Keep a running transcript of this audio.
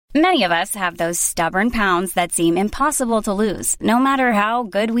Many of us have those stubborn pounds that seem impossible to lose, no matter how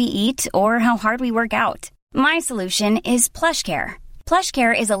good we eat or how hard we work out. My solution is PlushCare.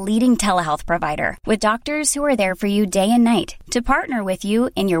 PlushCare is a leading telehealth provider with doctors who are there for you day and night to partner with you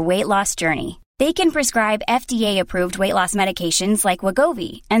in your weight loss journey. They can prescribe FDA-approved weight loss medications like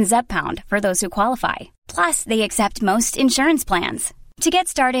Wegovy and Zepbound for those who qualify. Plus, they accept most insurance plans. To get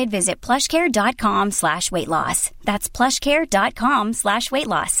started, visit plushcare.com/weightloss. That's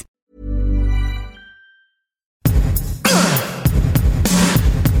plushcare.com/weightloss.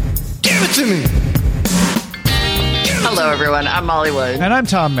 Give it to me. Hello, everyone. I'm Molly Wood. And I'm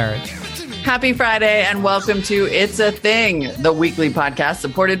Tom Merritt. Happy Friday and welcome to It's a Thing, the weekly podcast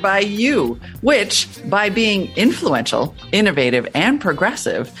supported by you, which, by being influential, innovative, and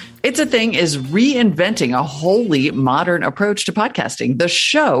progressive, It's a Thing is reinventing a wholly modern approach to podcasting. The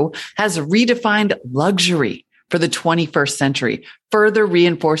show has redefined luxury for the 21st century, further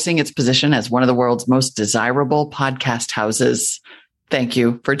reinforcing its position as one of the world's most desirable podcast houses. Thank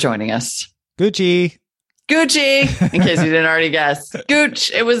you for joining us. Gucci, in case you didn't already guess. Gooch.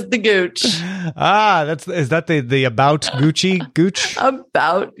 It was the Gooch. Is that the about Gucci? Gooch?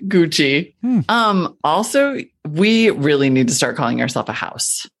 About Gucci. Also, we really need to start calling ourselves a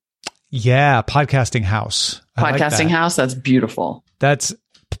house. Yeah, podcasting house. Podcasting house. That's beautiful. That's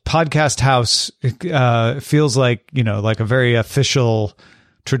podcast house. Feels like, like a very official,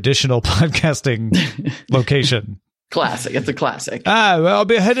 traditional podcasting location. Classic. It's a classic. Well, I'll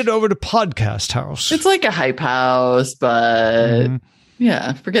be headed over to Podcast House. It's like a hype house, but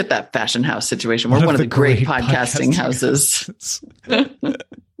yeah, forget that fashion house situation. We're one of the great podcasting houses.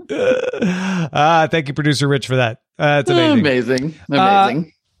 Thank you, Producer Rich, for that. It's amazing.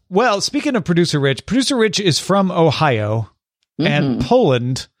 Amazing. Well, speaking of Producer Rich is from Ohio, and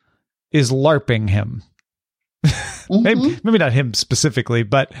Poland is LARPing him. Maybe not him specifically,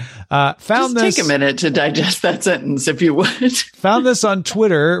 but found this. Take a minute to digest that sentence, if you would. Found this on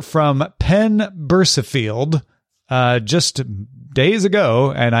Twitter from Penn Bursefield just days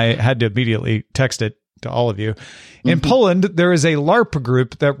ago, and I had to immediately text it to all of you. In Poland, there is a LARP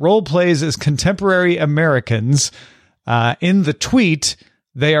group that role plays as contemporary Americans. In the tweet,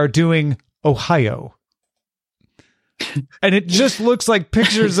 they are doing Ohio. And it just looks like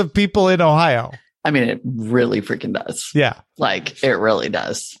pictures of people in Ohio. I mean, it really freaking does. Yeah. Like, it really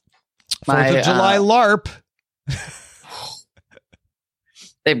does. 4th of July LARP.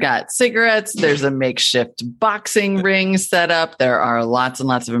 They've got cigarettes. There's a makeshift boxing ring set up. There are lots and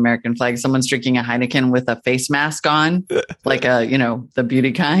lots of American flags. Someone's drinking a Heineken with a face mask on, like the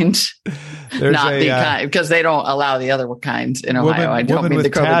beauty kind. Not the kind, because they don't allow the other kind in Ohio. I don't mean with the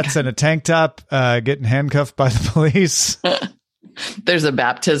COVID tats and a tank top getting handcuffed by the police. There's a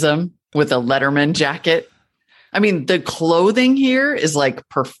baptism with a Letterman jacket. I mean, the clothing here is like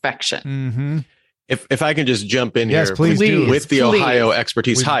perfection. Mm-hmm. If I can just jump in here, please do. With the Ohio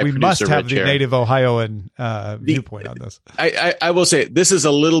expertise. We must have the native Ohioan viewpoint on this. I will say this is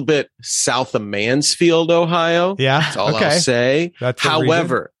a little bit south of Mansfield, Ohio. Yeah, that's all I'll say.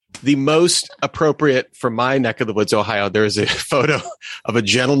 However, the most appropriate for my neck of the woods, Ohio, there is a photo of a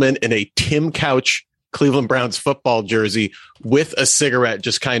gentleman in a Tim Couch Cleveland Browns football jersey with a cigarette,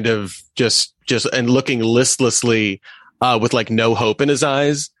 just kind of just and looking listlessly with like no hope in his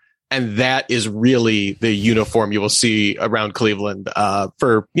eyes. And that is really the uniform you will see around Cleveland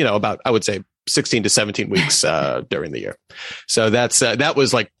for, about, I would say, 16 to 17 weeks during the year. So that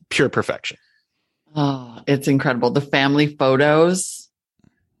was like pure perfection. Oh, it's incredible. The family photos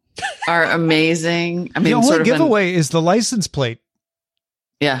are amazing. I mean, the only giveaway is the license plate.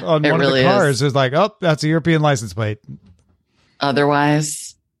 Yeah, on one really of the cars is like, oh, that's a European license plate.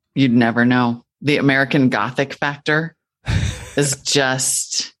 Otherwise, you'd never know. The American Gothic factor is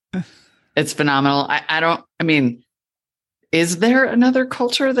just, it's phenomenal. Is there another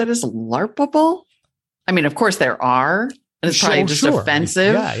culture that is LARPable? I mean, of course there are. And it's probably just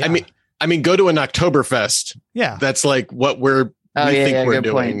offensive. Yeah. I mean, go to an Oktoberfest. Yeah. That's like what we think we're good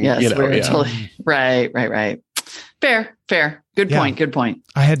doing. Point. Yes, totally, right. Fair. Good point.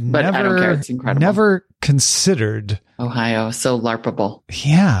 I had but I don't care. It's incredible. Never considered Ohio so LARPable.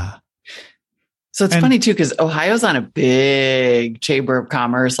 Yeah. So it's funny too, because Ohio's on a big Chamber of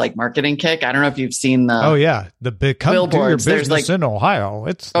Commerce marketing kick. I don't know if you've seen the big billboards. Do your business in Ohio.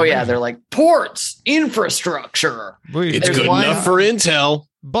 It's amazing. They're like ports, infrastructure. It's good enough for Intel.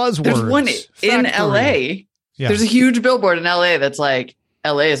 Buzzwords. There's one in LA. Yeah. There's a huge billboard in LA that's like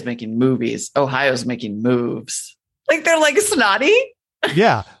LA is making movies. Ohio's making moves. Like they're like snotty.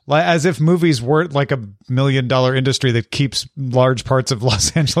 Yeah, like as if movies weren't like $1 million industry that keeps large parts of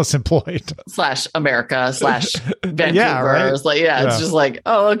Los Angeles employed. / America / Vancouver. Yeah, right? It's just like,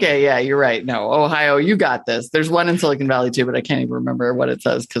 oh, okay, yeah, you're right. No, Ohio, you got this. There's one in Silicon Valley too, but I can't even remember what it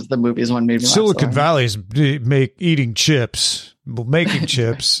says because the movie's one made me Silicon Valley's eating chips, making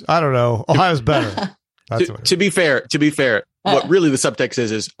chips. I don't know. Ohio's better. To be fair, what really the subtext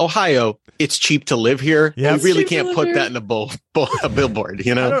is Ohio, it's cheap to live here. Yeah, we really can't put that in a billboard,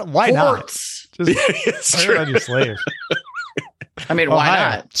 you know? Why not? Just it's true. On your slave. I mean, why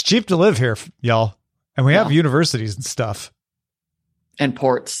not? It's cheap to live here, y'all. And we have universities and stuff. And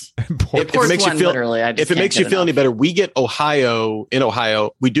ports. If it makes you feel any better, we get Ohio.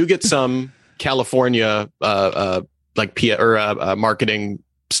 We do get some California marketing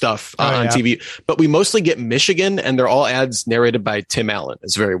stuff on TV, but we mostly get Michigan, and they're all ads narrated by Tim Allen.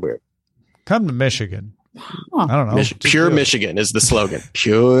 It's very weird. Come to Michigan. I don't know. Pure Michigan is the slogan.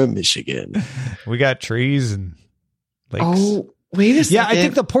 Pure Michigan. We got trees and lakes. Oh, wait a second. Yeah, I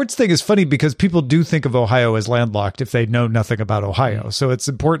think the ports thing is funny because people do think of Ohio as landlocked if they know nothing about Ohio. So it's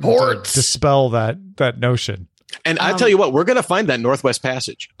important to dispel that notion. And I tell you what, we're going to find that Northwest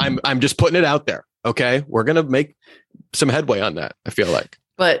Passage. I'm just putting it out there. Okay, we're going to make some headway on that, I feel like.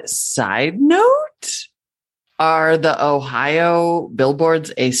 But side note, are the Ohio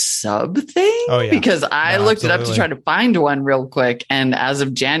billboards a sub thing? Oh, yeah. Because I looked it up to try to find one real quick. And as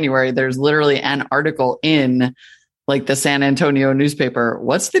of January, there's literally an article in like the San Antonio newspaper.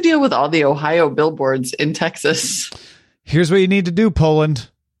 What's the deal with all the Ohio billboards in Texas? Here's what you need to do,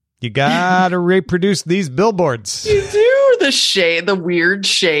 Poland. You got to reproduce these billboards. You do. The weird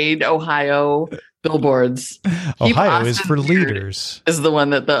shade Ohio billboards. Ohio is for leaders. Is the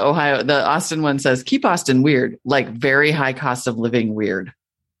one that the Austin one says, keep Austin weird, like very high cost of living weird.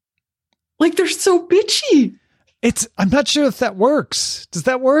 Like they're so bitchy. I'm not sure if that works. Does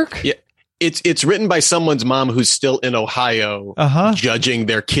that work? Yeah. It's written by someone's mom who's still in Ohio judging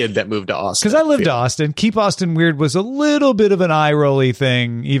their kid that moved to Austin. Because I lived to Austin. Keep Austin weird was a little bit of an eye-rolly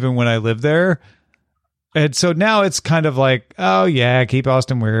thing even when I lived there. And so now it's kind of like, oh, yeah, keep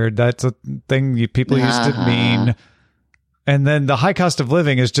Austin weird. That's a thing people used to mean. And then the high cost of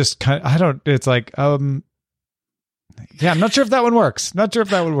living is just kind of, it's like, I'm not sure if that one works.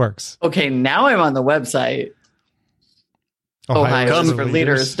 Okay, now I'm on the website.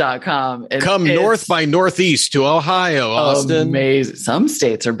 OhioIsForLeaders.com. Come north by northeast to Ohio, Austin. Amazing. Some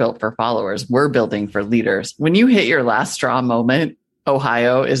states are built for followers. We're building for leaders. When you hit your last straw moment,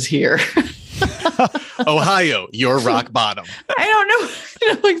 Ohio is here. Ohio, you're rock bottom. I don't know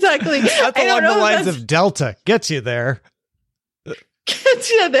exactly. That's along the lines of Delta. Gets you there.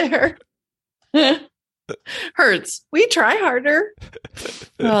 Hurts. We try harder.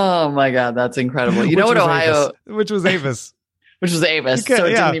 Oh my God, that's incredible. You know what Ohio... Which was Avis. So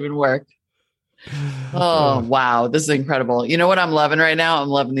it didn't even work. Oh, wow. This is incredible. You know what I'm loving right now? I'm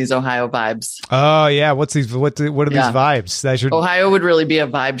loving these Ohio vibes. Oh, yeah. What are these vibes? Ohio would really be a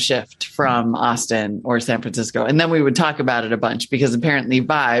vibe shift from Austin or San Francisco. And then we would talk about it a bunch because apparently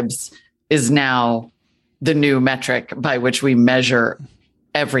vibes is now the new metric by which we measure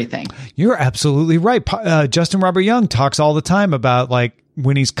everything. You're absolutely right. Justin Robert Young talks all the time about like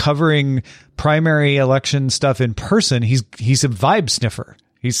when he's covering primary election stuff in person, he's a vibe sniffer.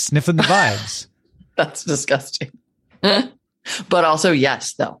 He's sniffing the vibes. That's disgusting. But also,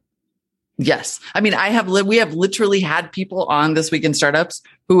 yes, though. Yes. I mean, we have literally had people on This Week in Startups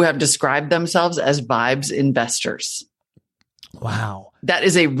who have described themselves as vibes investors. Wow. That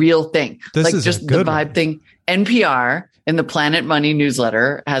is a real thing. This is just the vibe thing. NPR in the Planet Money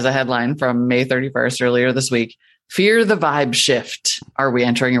newsletter has a headline from May 31st earlier this week. Fear the vibe shift. Are we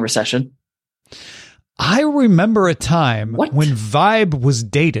entering a recession? I remember a time when vibe was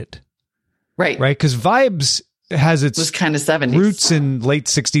dated. Right. Because vibes has its kind of 70s. Roots in late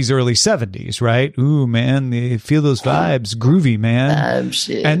 60s, early 70s, right? Ooh, man, they feel those vibes. Groovy, man.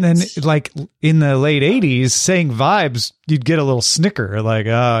 Shit. And then like in the late 80s, saying vibes, you'd get a little snicker. Like,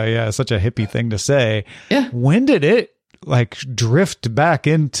 oh, yeah, such a hippie thing to say. Yeah. When did it like drift back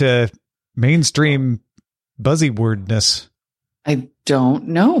into mainstream buzzwordness? I don't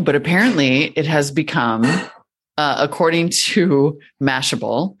know, but apparently it has become, according to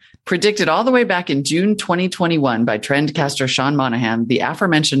Mashable, predicted all the way back in June 2021 by trendcaster Sean Monahan, the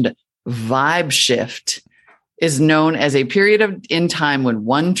aforementioned vibe shift is known as a period in time when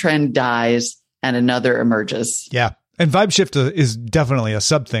one trend dies and another emerges. Yeah. And vibe shift is definitely a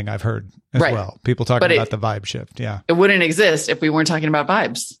sub thing I've heard as well. People talking about the vibe shift. Yeah. It wouldn't exist if we weren't talking about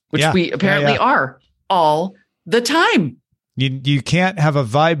vibes, which we apparently are all the time. You can't have a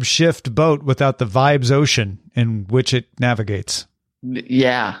vibe shift boat without the vibes ocean in which it navigates.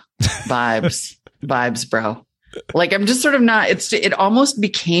 Yeah. Vibes, bro. Like, I'm just sort of not, it almost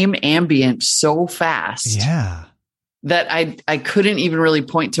became ambient so fast. Yeah. That I couldn't even really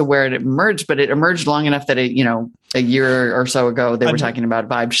point to where it emerged, but it emerged long enough that it, a year or so ago, they were talking about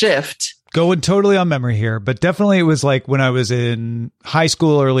vibe shift. Going totally on memory here, but definitely it was like when I was in high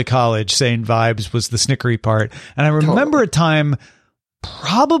school, early college, saying vibes was the snickery part. And I remember a time,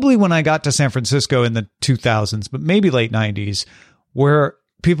 probably when I got to San Francisco in the 2000s, but maybe late 90s, where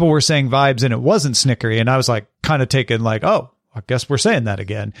people were saying vibes and it wasn't snickery. And I was like kind of taken like, oh, I guess we're saying that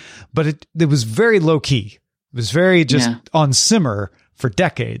again. But it was very low key. It was very just on simmer for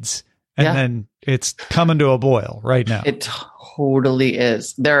decades. And then it's coming to a boil right now. It totally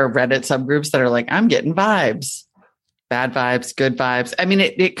is. There are Reddit subgroups that are like, I'm getting vibes, bad vibes, good vibes. I mean,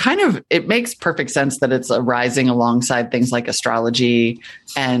 it makes perfect sense that it's rising alongside things like astrology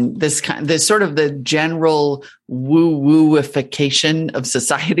and this sort of the general woo-wooification of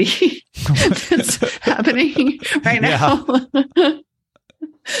society that's happening right now.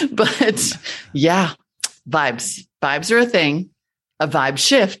 But yeah. Vibes are a thing. A vibe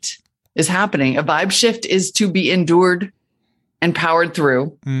shift is happening. A vibe shift is to be endured and powered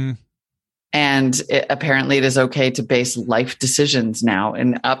through. And apparently it is okay to base life decisions now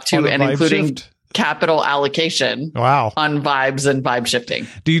and up to and including shift. Capital allocation on vibes and vibe shifting.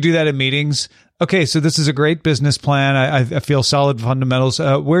 Do you do that in meetings? Okay, so this is a great business plan. I feel solid fundamentals.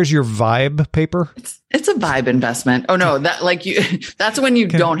 Where's your vibe paper? It's a vibe investment. Oh no, that's when you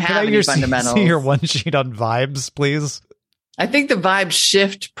don't have any fundamentals. See your one sheet on vibes, please. I think the vibe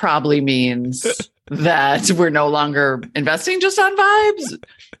shift probably means that we're no longer investing just on vibes,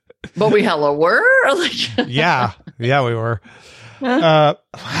 but we hella were. Yeah, we were.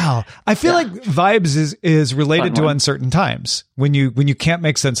 Wow. I feel like vibes is related to uncertain times. When you can't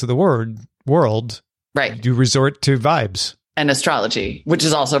make sense of the world, right? You resort to vibes and astrology, which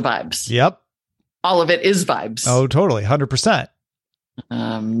is also vibes. Yep. All of it is vibes. Oh, totally. 100%.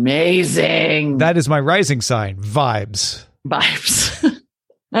 Amazing. That is my rising sign. Vibes.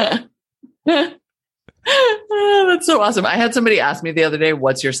 Oh, that's so awesome. I had somebody ask me the other day,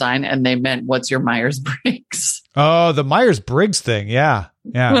 what's your sign? And they meant, what's your Myers-Briggs? Oh, the Myers-Briggs thing. Yeah.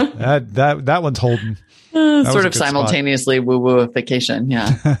 that one's holding. Sort of simultaneously woo-wooification.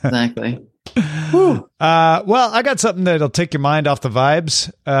 Yeah, exactly. Well, I got something that'll take your mind off the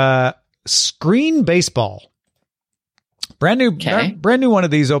vibes. Screen baseball. Brand new one of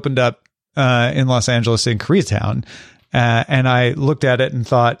these opened up in Los Angeles in Koreatown. And I looked at it and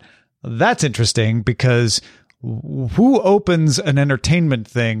thought, that's interesting because who opens an entertainment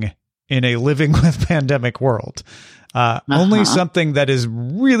thing in a living with pandemic world? Only something that is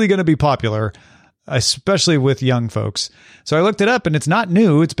really going to be popular, especially with young folks. So I looked it up and it's not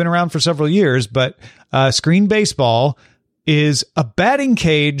new. It's been around for several years, but screen baseball is a batting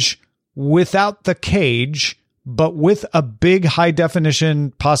cage without the cage, but with a big high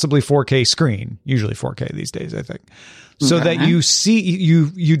definition, possibly 4K screen, usually 4K these days, I think. So that you see,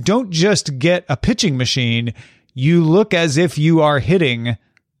 you don't just get a pitching machine, you look as if you are hitting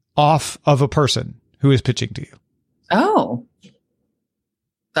off of a person who is pitching to you. Oh,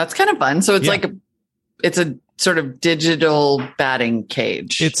 that's kind of fun. So it's it's a sort of digital batting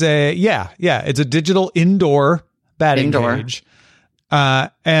cage. It's it's a digital indoor batting cage.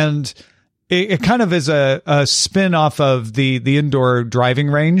 And it kind of is a spin off of the indoor driving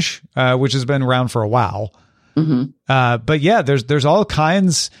range, which has been around for a while. But yeah, there's all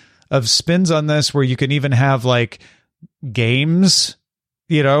kinds of spins on this where you can even have like games,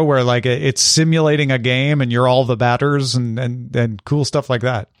 where like it's simulating a game and you're all the batters and cool stuff like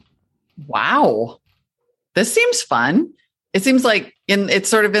that. Wow. This seems fun. It seems like it's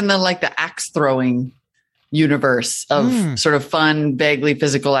sort of in the axe throwing universe of sort of fun, vaguely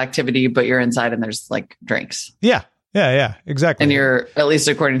physical activity, but you're inside and there's like drinks. Yeah, exactly. And you're, at least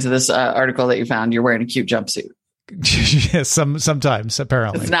according to this article that you found, you're wearing a cute jumpsuit. Yes, sometimes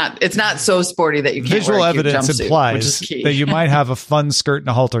apparently it's not so sporty that you can't visual wear a cute evidence jumpsuit, implies that you might have a fun skirt and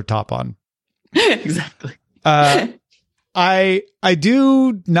a halter top on. Exactly. I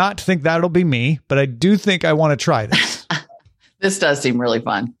do not think that'll be me, but I do think I want to try this. This does seem really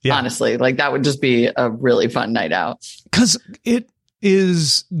fun. Yeah. Honestly, that would just be a really fun night out. Because it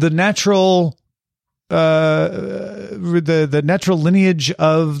is the natural, the natural lineage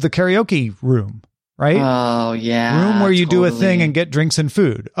of the karaoke room, right? Oh yeah. Room where you do a thing and get drinks and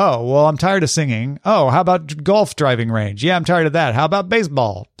food. Oh, well, I'm tired of singing. Oh, how about golf driving range? Yeah, I'm tired of that. How about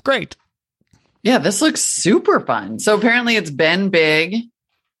baseball? Great. Yeah, this looks super fun. So apparently it's been big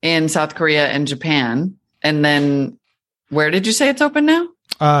in South Korea and Japan. And then where did you say it's open now?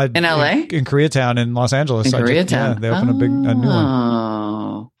 In LA? In Koreatown in Los Angeles. In Koreatown. Yeah, they opened a new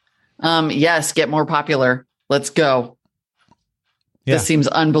one. Yes, get more popular. Let's go. Yeah. This seems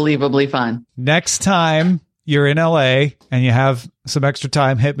unbelievably fun. Next time you're in LA and you have some extra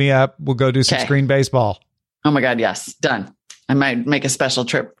time, hit me up. We'll go do some screen baseball. Oh my God, yes. Done. I might make a special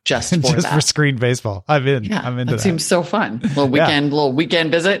trip just for screen baseball. I'm in. Yeah, I'm into that. Seems so fun. Little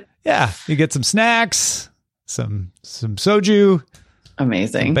weekend visit. Yeah. You get some snacks, some soju.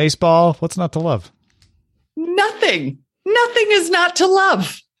 Amazing. Some baseball. What's not to love? Nothing. Nothing is not to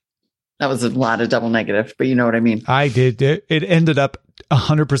love. That was a lot of double negative, but you know what I mean. I did. It ended up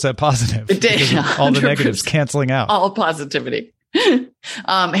 100% positive. It did. All the negatives canceling out. All positivity.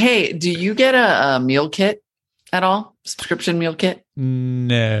 Hey, do you get a meal kit at all? Subscription meal kit?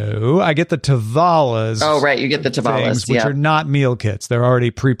 No, I get the Tavalas. Oh, right. You get the Tavalas, which are not meal kits. They're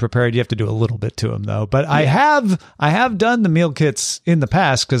already pre-prepared. You have to do a little bit to them, though. But I have done the meal kits in the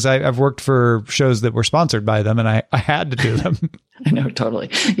past because I've worked for shows that were sponsored by them, and I had to do them. I know,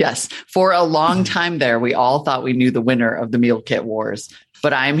 totally. Yes. For a long time there, we all thought we knew the winner of the meal kit wars.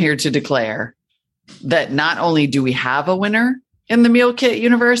 But I'm here to declare that not only do we have a winner in the meal kit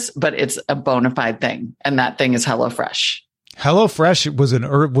universe, but it's a bona fide thing. And that thing is HelloFresh. HelloFresh was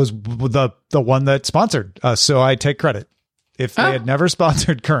the one that sponsored us, so I take credit. If they had never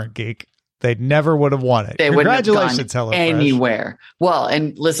sponsored Current Geek, they never would have won it. Congratulations, HelloFresh. Anywhere. Well,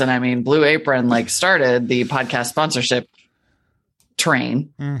 and listen, I mean, Blue Apron started the podcast sponsorship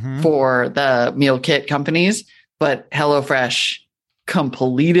train for the meal kit companies, but HelloFresh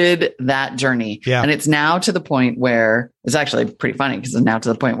completed that journey. Yeah. And it's now to the point where it's actually pretty funny because it's now to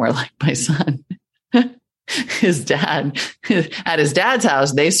the point where my son, his dad, at his dad's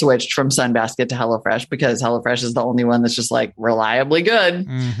house, they switched from Sunbasket to HelloFresh because HelloFresh is the only one that's just reliably good.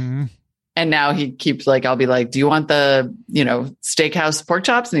 Mm-hmm. And now he keeps I'll be do you want the, steakhouse pork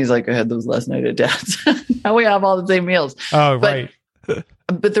chops? And he's like, I had those last night at dad's. Now we have all the same meals. Oh, right.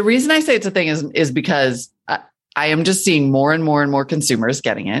 But the reason I say it's a thing is because I am just seeing more and more and more consumers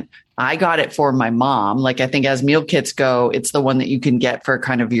getting it. I got it for my mom. I think as meal kits go, it's the one that you can get for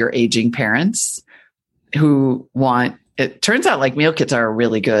kind of your aging parents who want, it turns out meal kits are a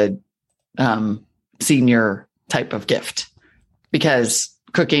really good senior type of gift because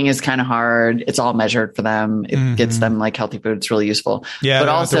cooking is kind of hard. It's all measured for them. It gets them healthy food. It's really useful. Yeah. But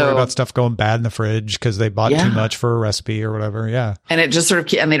they also don't have to worry about stuff going bad in the fridge because they bought too much for a recipe or whatever. Yeah. And it just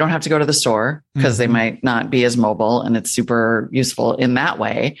and they don't have to go to the store because they might not be as mobile, and it's super useful in that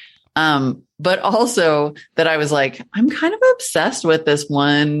way. But also that I was I'm kind of obsessed with this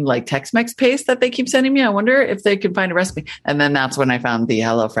one Tex-Mex paste that they keep sending me. I wonder if they could find a recipe. And then that's when I found the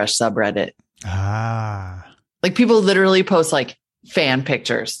HelloFresh subreddit. People literally post fan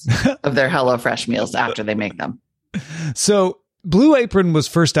pictures of their HelloFresh meals after they make them. So Blue Apron was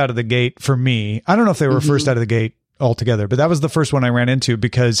first out of the gate for me. I don't know if they were first out of the gate altogether, but that was the first one I ran into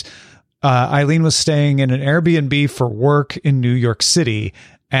because Eileen was staying in an Airbnb for work in New York City,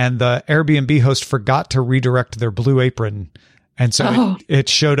 and the Airbnb host forgot to redirect their Blue Apron. And so it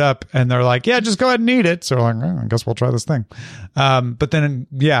showed up and they're like, yeah, just go ahead and eat it. So I guess we'll try this thing. But then,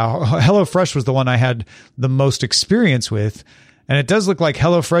 HelloFresh was the one I had the most experience with. And it does look like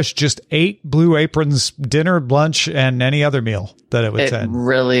HelloFresh just ate Blue Apron's dinner, lunch, and any other meal that it would send. It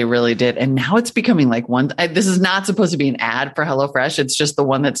really, really did. And now it's becoming this is not supposed to be an ad for HelloFresh. It's just the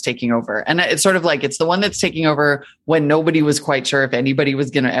one that's taking over. And it's sort of it's the one that's taking over when nobody was quite sure if anybody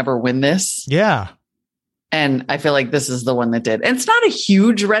was going to ever win this. Yeah. And I feel this is the one that did. And it's not a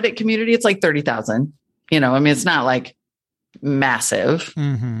huge Reddit community. It's 30,000. It's not massive,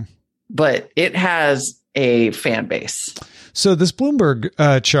 but it has a fan base. So this Bloomberg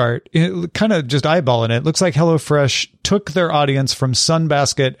chart, kind of just eyeballing it, looks like HelloFresh took their audience from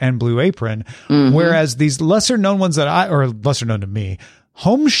Sunbasket and Blue Apron, whereas these lesser known ones lesser known to me,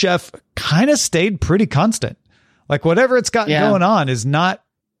 Home Chef kind of stayed pretty constant. Whatever it's got going on is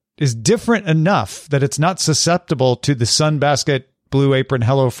different enough that it's not susceptible to the Sunbasket, Blue Apron,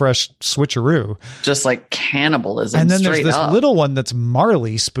 HelloFresh switcheroo. Just cannibalism. And then there's this little one that's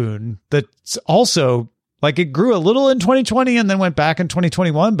Marley Spoon that's also it grew a little in 2020 and then went back in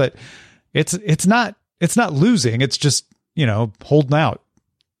 2021, but it's not losing. It's just, holding out.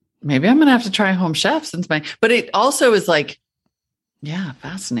 Maybe I'm going to have to try Home Chef but it also is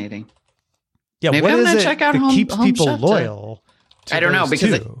fascinating. Yeah. Maybe I'm going to check out Home keeps Home people Chef loyal. I don't know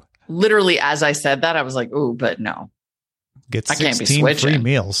because literally as I said that, I was ooh, but no. Get 16 free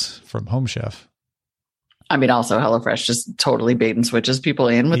meals from Home Chef. I mean, also HelloFresh just totally bait and switches people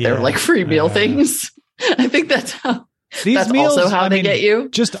in with their free meal things. I think that's how. That's meals, also how they get you.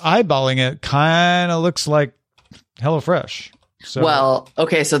 Just eyeballing it kind of looks like HelloFresh. So, well,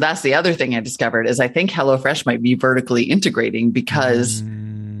 okay. So that's the other thing I discovered is I think HelloFresh might be vertically integrating because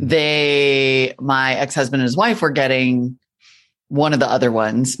my ex-husband and his wife were getting one of the other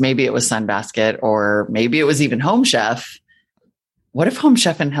ones. Maybe it was Sunbasket or maybe it was even Home Chef. What if Home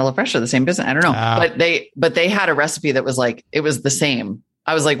Chef and HelloFresh are the same business? I don't know. But they had a recipe that was like, it was the same.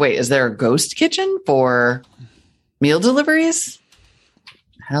 I was like, wait, is there a ghost kitchen for meal deliveries?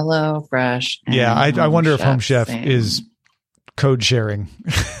 HelloFresh. Yeah. I wonder if Home Chef is code sharing.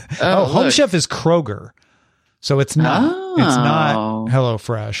 Home Chef is Kroger. So it's not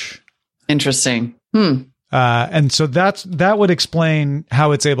HelloFresh. Interesting. And so that would explain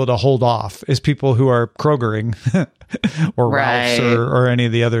how it's able to hold off is people who are Krogering or Ralph's or any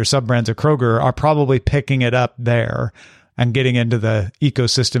of the other sub brands of Kroger are probably picking it up there and getting into the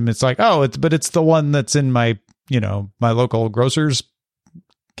ecosystem. It's like, but it's the one that's in my local grocer's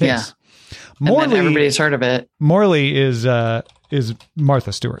case. Yeah. Morley, and then everybody's heard of it. Morley is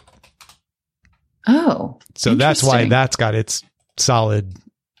Martha Stewart. Oh, so that's why that's got its solid,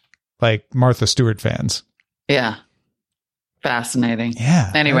 like Martha Stewart fans. Yeah. Fascinating.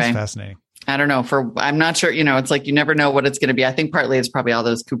 Yeah. Anyway, fascinating. I don't know. I'm not sure. It's like you never know what it's going to be. I think partly it's probably all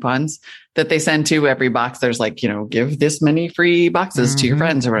those coupons that they send to every box. There's like, give this many free boxes to your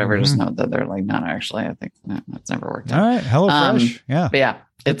friends or whatever. Just know that they're like, not actually. I think that's never worked out. All right. HelloFresh. Yeah. But yeah,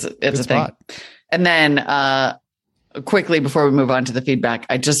 it's a thing. And then quickly before we move on to the feedback,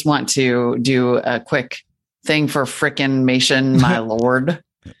 I just want to do a quick thing for frickin' Mation, my lord.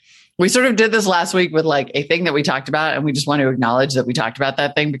 We sort of did this last week with like a thing that we talked about, and we just want to acknowledge that we talked about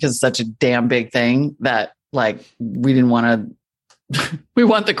that thing because it's such a damn big thing that like we didn't want to, we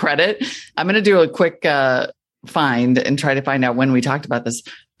want the credit. I'm going to do a quick find and try to find out when we talked about this.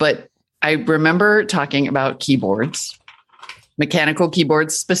 But I remember talking about keyboards, mechanical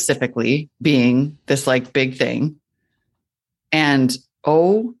keyboards specifically being this like big thing. And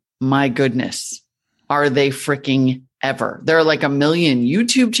oh my goodness, are they freaking ever. There are like 1 million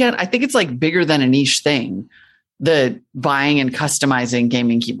YouTube channels. I think it's like bigger than a niche thing, the buying and customizing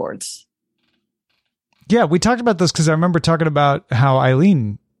gaming keyboards. Yeah, we talked about this because I remember talking about how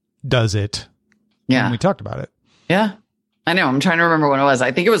Eileen does it. Yeah. We talked about it. Yeah, I know. I'm trying to remember when it was.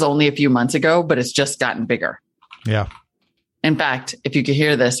 I think it was only a few months ago, but it's just gotten bigger. Yeah. In fact, if you could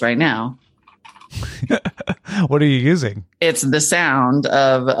hear this right now. What are you using? It's the sound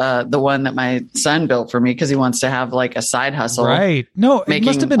of the one that my son built for me because he wants to have like a side hustle. Right. No, it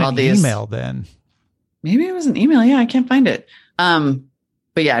must have been an email then. Maybe it was an email. Yeah, I can't find it.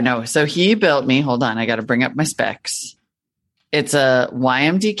 But yeah, no. So he built me, hold on, I got to bring up my specs. It's a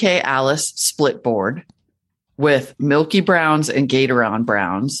YMDK Alice split board with Milky Browns and Gatoron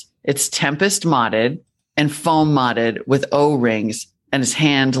Browns. It's Tempest modded and foam modded with O-rings and it's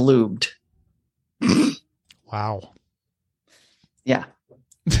hand lubed. Wow. Yeah.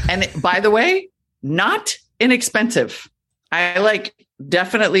 And by the way, not inexpensive. I like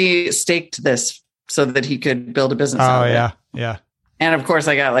definitely staked this so that he could build a business out of it. Yeah. Yeah. And of course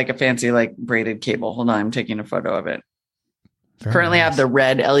I got like a fancy like braided cable. Hold on. I'm taking a photo of it. Currently I have the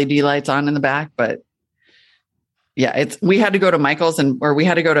red LED lights on in the back, but yeah, we had to go to Michael's or we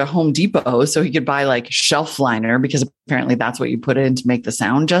had to go to Home Depot so he could buy like shelf liner because apparently that's what you put in to make the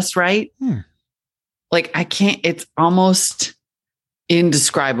sound just right. Like I can't, it's almost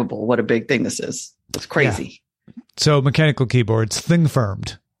indescribable what a big thing this is. It's crazy. Yeah. So mechanical keyboards, thing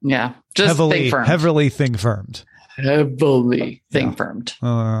firmed. Yeah. Just heavily, thing firmed. Heavily thing firmed. Heavily thing firmed.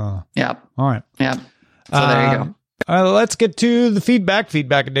 Yeah. All right. Yeah. So there you go. Let's get to the feedback.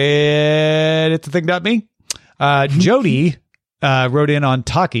 Feedback at itsthing.me. Jody wrote in on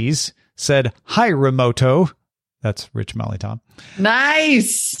Takis, said, "Hi, Remoto." That's Rich Molly Tom.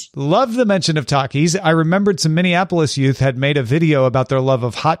 Nice. Love the mention of Takis. I remembered some Minneapolis youth had made a video about their love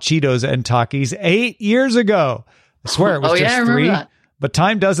of hot Cheetos and Takis 8 years ago. I swear it was just 3, but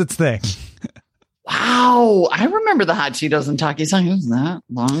time does its thing. Wow. I remember the hot Cheetos and Takis song. It was that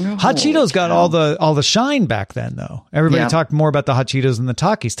long ago. Hot Cheetos got all the shine back then, though. Everybody talked more about the hot Cheetos than the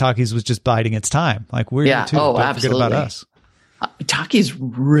Takis. Takis was just biding its time. Like we're here too. Oh, Don't absolutely. forget about us. Takis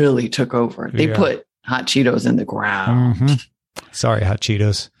really took over. They put hot Cheetos in the ground. Mm-hmm. Sorry, hot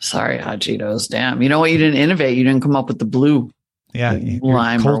Cheetos. Sorry, hot Cheetos. Damn. You know what? You didn't innovate. You didn't come up with the blue. Yeah.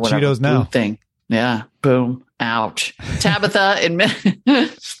 Lime cold or whatever. Cheetos now. Thing. Yeah. Boom. Ouch. Tabitha in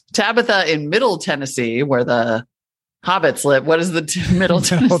Middle Tennessee, where the hobbits live. What is the Middle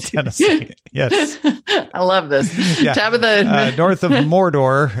Tennessee? Yes. I love this. Yeah. Tabitha. North of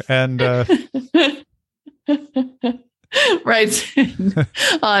Mordor and... Right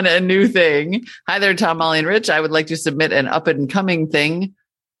on a new thing. Hi there, Tom, Molly, and Rich. I would like to submit an up and coming thing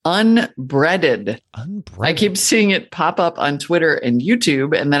Unbreaded. I keep seeing it pop up on Twitter and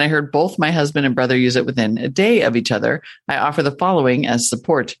YouTube, and then I heard both my husband and brother use it within a day of each other. I offer the following as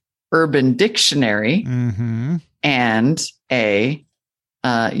support: Urban Dictionary and a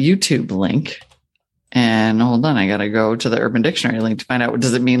YouTube link. And hold on, I got to go to the Urban Dictionary link to find out, what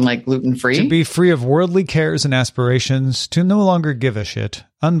does it mean, like gluten-free? To be free of worldly cares and aspirations, to no longer give a shit,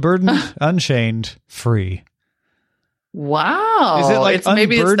 unburdened, unchained, free. Wow. Is it like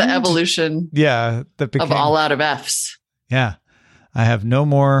maybe it's the evolution of all out of F's. Yeah. I have no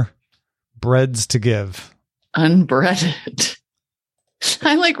more breads to give. Unbreaded.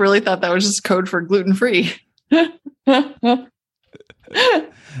 I really thought that was just code for gluten-free.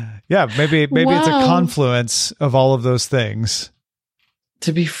 Yeah, maybe it's a confluence of all of those things.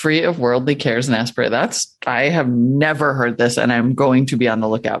 To be free of worldly cares and aspirations. I have never heard this, and I'm going to be on the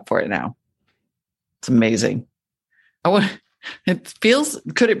lookout for it now. It's amazing. It feels,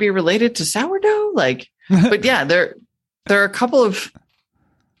 could it be related to sourdough? But yeah, there are a couple of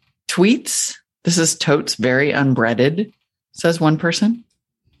tweets. This is totes very unbreaded, says one person.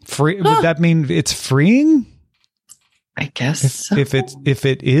 Free? Would that mean it's freeing? I guess so. If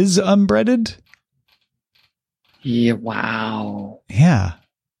it is unbreaded? Yeah, wow. Yeah.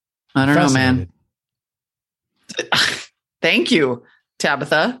 I don't know, man. Thank you,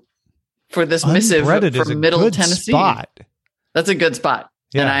 Tabitha, for this missive from Middle Tennessee. Spot. That's a good spot.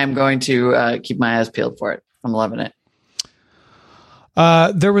 Yeah. And I am going to keep my eyes peeled for it. I'm loving it.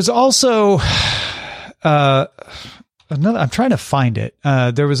 There was also another, I'm trying to find it.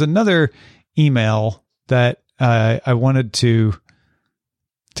 There was another email that I wanted to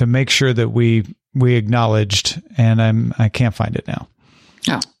make sure that we acknowledged, and I can't find it now.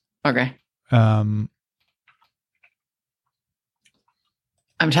 Oh, okay. I'm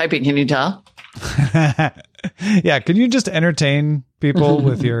typing. Can you tell? Yeah. Can you just entertain people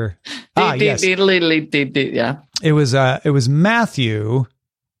with your? Yes. Yeah. It was Matthew,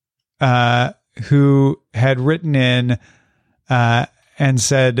 who had written in, and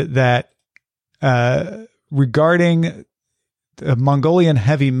said that, regarding Mongolian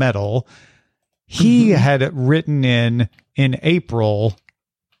heavy metal, he had written in April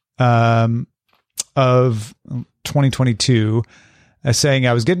of 2022, saying,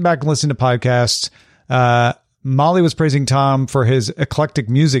 I was getting back and listening to podcasts. Molly was praising Tom for his eclectic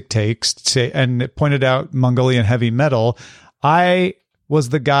music takes and pointed out Mongolian heavy metal. I was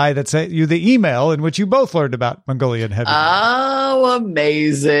the guy that sent you the email in which you both learned about Mongolian heavy metal. Oh,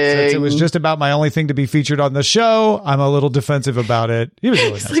 amazing. Since it was just about my only thing to be featured on the show, I'm a little defensive about it. He was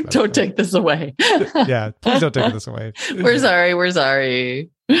really nice. Don't take this away. Yeah, please don't take this away. We're sorry.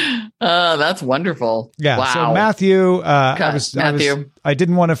 That's wonderful. Yeah. Wow. So Matthew, I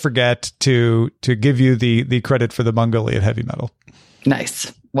didn't want to forget to give you the credit for the Mongolian heavy metal.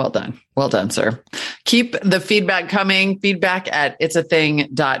 Nice. Well done, sir. Keep the feedback coming. Feedback at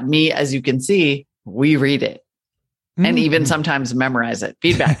it'sathing.me. As you can see, we read it and even sometimes memorize it.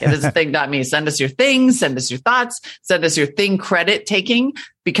 Feedback at it'sathing.me. Send us your things, send us your thoughts, send us your thing credit taking,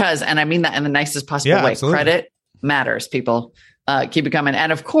 because, and I mean that in the nicest possible way. Absolutely. Credit matters, people. Keep it coming.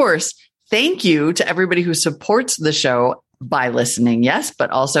 And of course, thank you to everybody who supports the show by listening. Yes,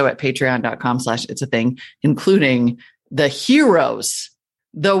 but also at patreon.com/it'sathing, including the heroes,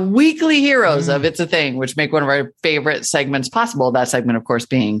 the weekly heroes of It's a Thing, which make one of our favorite segments possible. That segment, of course,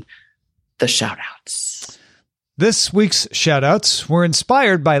 being the shout outs. This week's shout outs were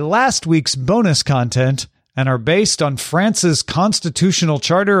inspired by last week's bonus content and are based on France's constitutional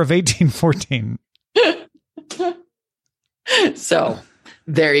charter of 1814. So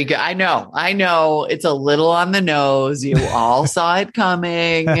there you go. I know it's a little on the nose. You all saw it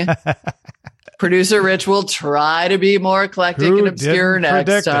coming. Producer Rich will try to be more eclectic and obscure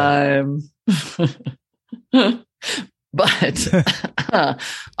next time. But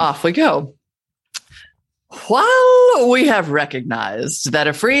off we go. While we have recognized that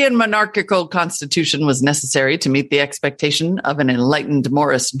a free and monarchical constitution was necessary to meet the expectation of an enlightened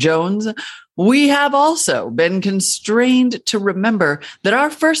Morris Jones, we have also been constrained to remember that our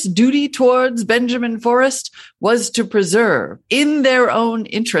first duty towards Benjamin Forrest was to preserve, in their own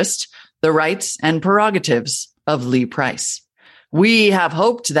interest, the rights and prerogatives of Lee Price. We have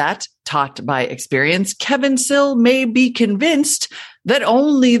hoped that, taught by experience, Kevin Sill may be convinced that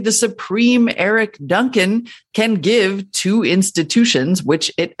only the supreme Eric Duncan can give to institutions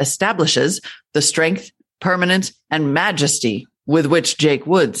which it establishes the strength, permanence, and majesty with which Jake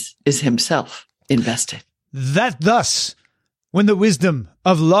Woods is himself invested. That thus, when the wisdom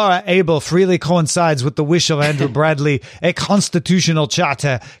of Laura Abel freely coincides with the wish of Andrew Bradley. A constitutional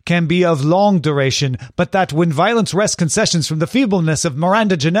charter can be of long duration, but that when violence wrests concessions from the feebleness of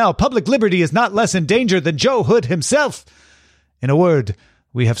Miranda Janelle, public liberty is not less in danger than Joe Hood himself. In a word,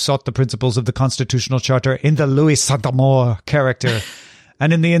 we have sought the principles of the constitutional charter in the Louis Saint-Amour character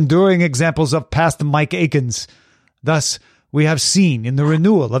and in the enduring examples of past Mike Akins. Thus, we have seen in the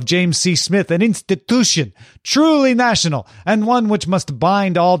renewal of James C. Smith an institution truly national and one which must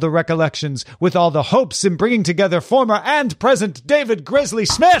bind all the recollections with all the hopes in bringing together former and present David Grizzly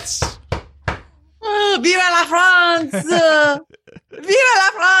Smiths. Viva la France! Viva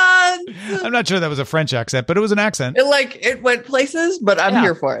la France! I'm not sure that was a French accent, but it was an accent. It went places, but I'm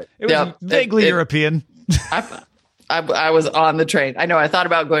here for it. It was vaguely European. I was on the train. I know. I thought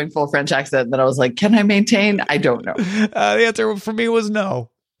about going full French accent, and then I was like, "Can I maintain?" I don't know. The answer for me was no.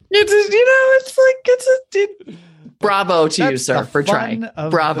 Bravo to you, sir, for trying.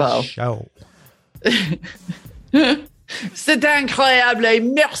 Bravo. Show. C'est incroyable. Et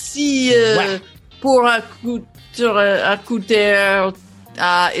merci pour écouter.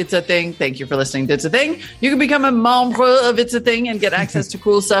 It's a Thing. Thank you for listening to It's a Thing. You can become a member of It's a Thing and get access to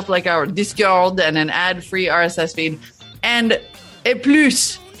cool stuff like our Discord and an ad-free RSS feed and a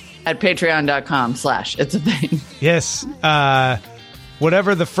plus at patreon.com/It's a Thing. Yes.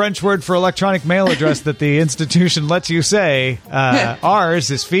 Whatever the French word for electronic mail address that the institution lets you say, ours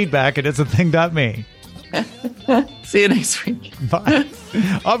is feedback at it'sathing.me. See you next week. Bye.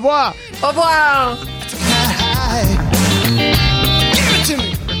 Au revoir. Au revoir.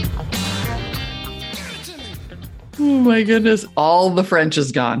 Oh my goodness. All the French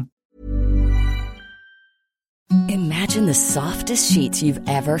is gone. Imagine the softest sheets you've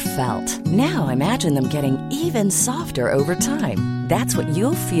ever felt. Now imagine them getting even softer over time. That's what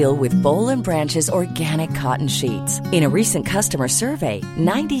you'll feel with Boll & Branch's organic cotton sheets. In a recent customer survey,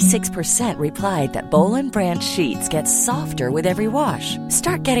 96% replied that Boll & Branch sheets get softer with every wash.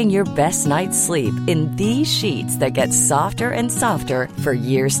 Start getting your best night's sleep in these sheets that get softer and softer for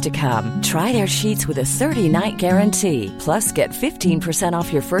years to come. Try their sheets with a 30-night guarantee. Plus, get 15%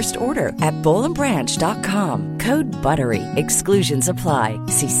 off your first order at bollandbranch.com. Code BUTTERY. Exclusions apply.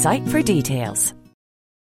 See site for details.